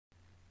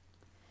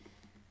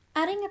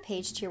Adding a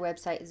page to your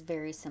website is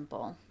very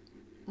simple.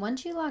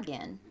 Once you log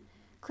in,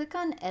 click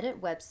on Edit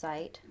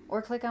Website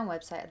or click on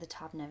Website at the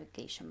top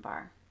navigation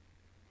bar.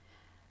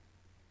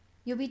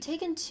 You'll be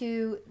taken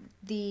to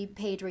the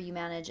page where you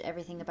manage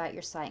everything about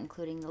your site,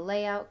 including the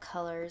layout,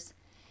 colors.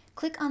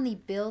 Click on the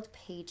Build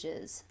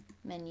Pages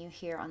menu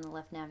here on the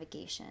left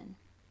navigation.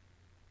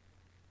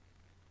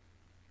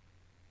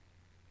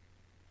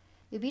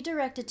 You'll be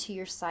directed to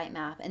your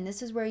sitemap, and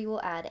this is where you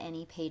will add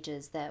any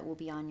pages that will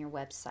be on your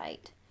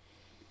website.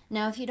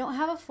 Now, if you don't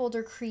have a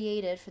folder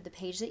created for the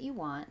page that you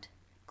want,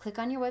 click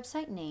on your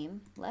website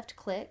name, left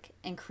click,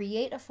 and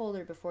create a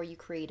folder before you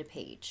create a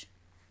page.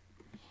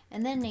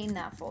 And then name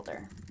that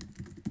folder.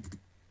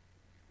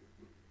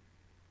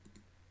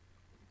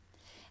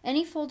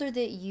 Any folder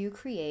that you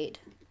create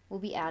will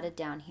be added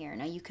down here.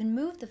 Now, you can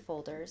move the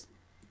folders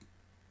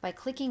by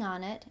clicking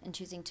on it and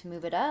choosing to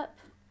move it up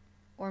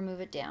or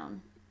move it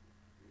down.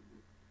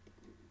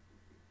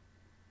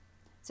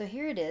 So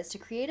here it is. To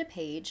create a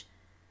page,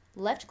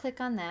 left click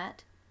on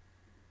that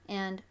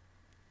and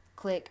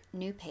click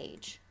New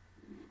Page.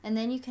 And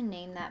then you can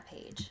name that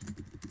page.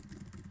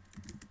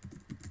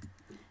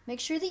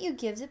 Make sure that you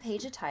give the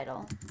page a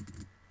title,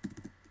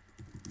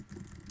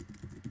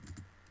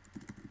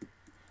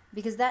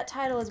 because that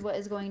title is what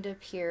is going to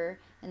appear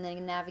in the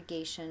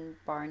navigation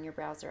bar in your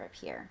browser up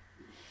here.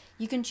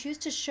 You can choose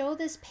to show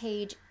this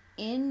page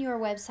in your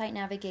website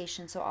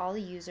navigation so all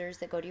the users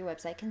that go to your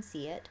website can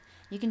see it.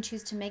 You can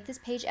choose to make this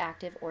page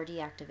active or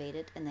deactivate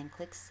it, and then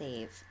click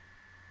Save.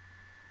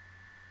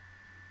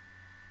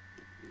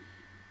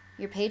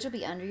 Your page will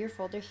be under your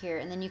folder here,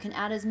 and then you can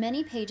add as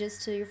many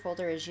pages to your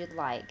folder as you'd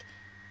like,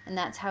 and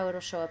that's how it'll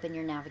show up in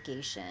your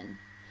navigation.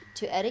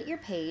 To edit your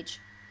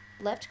page,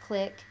 left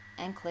click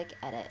and click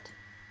Edit.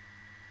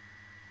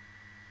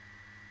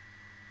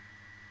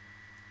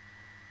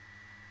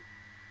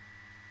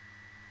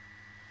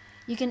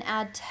 You can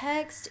add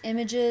text,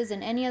 images,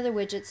 and any other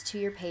widgets to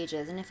your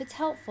pages, and if it's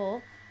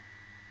helpful,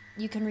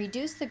 you can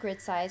reduce the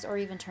grid size or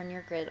even turn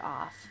your grid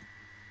off.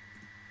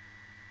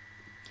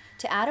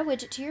 To add a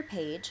widget to your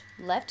page,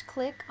 left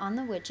click on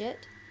the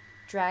widget,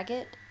 drag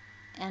it,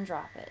 and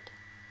drop it.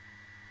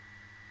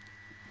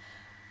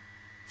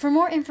 For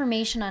more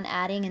information on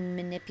adding and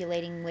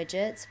manipulating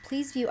widgets,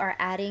 please view our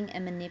Adding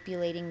and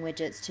Manipulating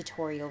Widgets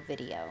tutorial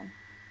video.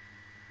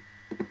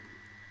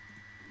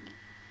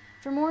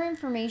 For more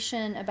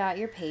information about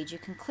your page, you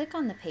can click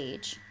on the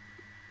page.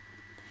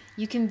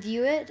 You can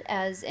view it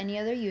as any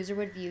other user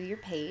would view your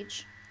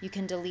page. You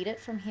can delete it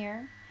from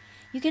here.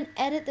 You can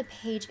edit the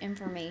page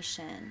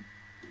information.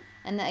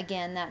 And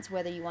again, that's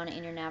whether you want it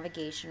in your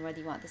navigation, whether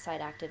you want the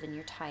site active in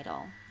your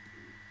title.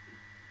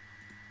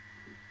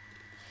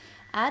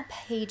 Add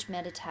page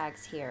meta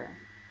tags here.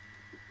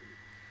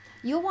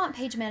 You'll want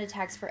page meta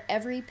tags for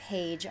every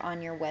page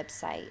on your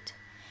website.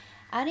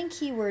 Adding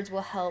keywords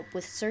will help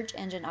with search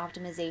engine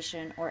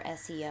optimization or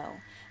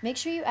SEO. Make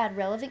sure you add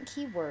relevant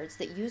keywords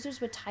that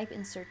users would type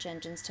in search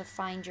engines to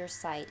find your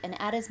site, and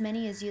add as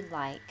many as you'd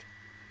like.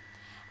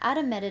 Add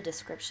a meta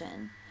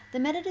description. The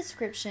meta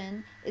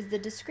description is the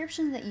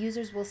description that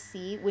users will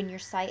see when your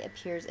site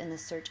appears in the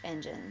search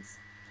engines.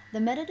 The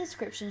meta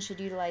description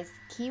should utilize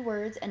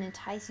keywords and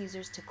entice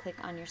users to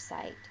click on your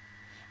site.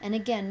 And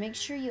again, make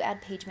sure you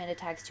add page meta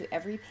tags to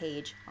every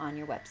page on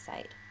your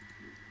website.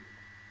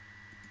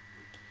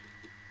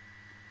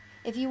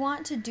 If you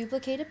want to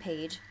duplicate a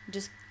page,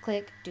 just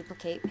click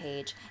Duplicate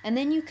Page, and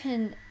then you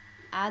can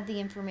add the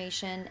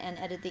information and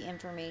edit the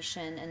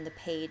information in the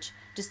page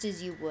just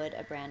as you would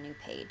a brand new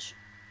page.